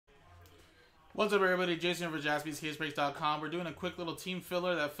What's up, everybody? Jason here for jaspyscasebreaks.com. We're doing a quick little team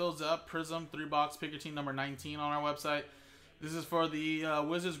filler that fills up Prizm 3-box pick your team number 19 on our website. This is for the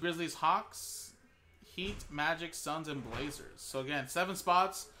Wizards, Grizzlies, Hawks, Heat, Magic, Suns, and Blazers. So again, 7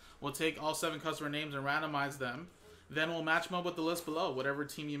 spots. We'll take all 7 customer names and randomize them. Then we'll match them up with the list below. Whatever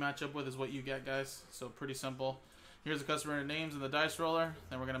team you match up with is what you get, guys. So pretty simple. Here's the customer names in the dice roller.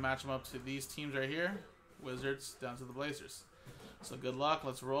 Then we're going to match them up to these teams right here. Wizards down to the Blazers. So good luck.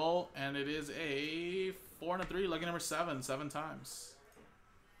 Let's roll. And it is a 4 and a 3. Lucky number 7. 7 times.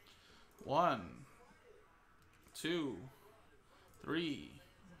 1, 2, 3,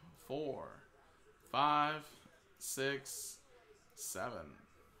 4, 5, 6, 7.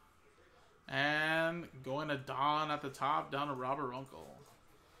 And going to Don at the top, down to Robert Runkle.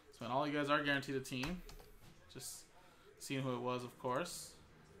 So and all you guys are guaranteed a team. Just seeing who it was, of course.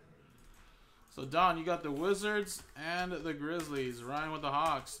 So Don, you got the Wizards and the Grizzlies. Ryan with the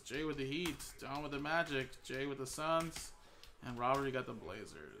Hawks. Jay with the Heat. Don with the Magic. Jay with the Suns. And Robert, you got the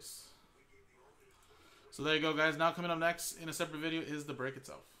Blazers. So there you go, guys. Now coming up next in a separate video is the break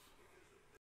itself.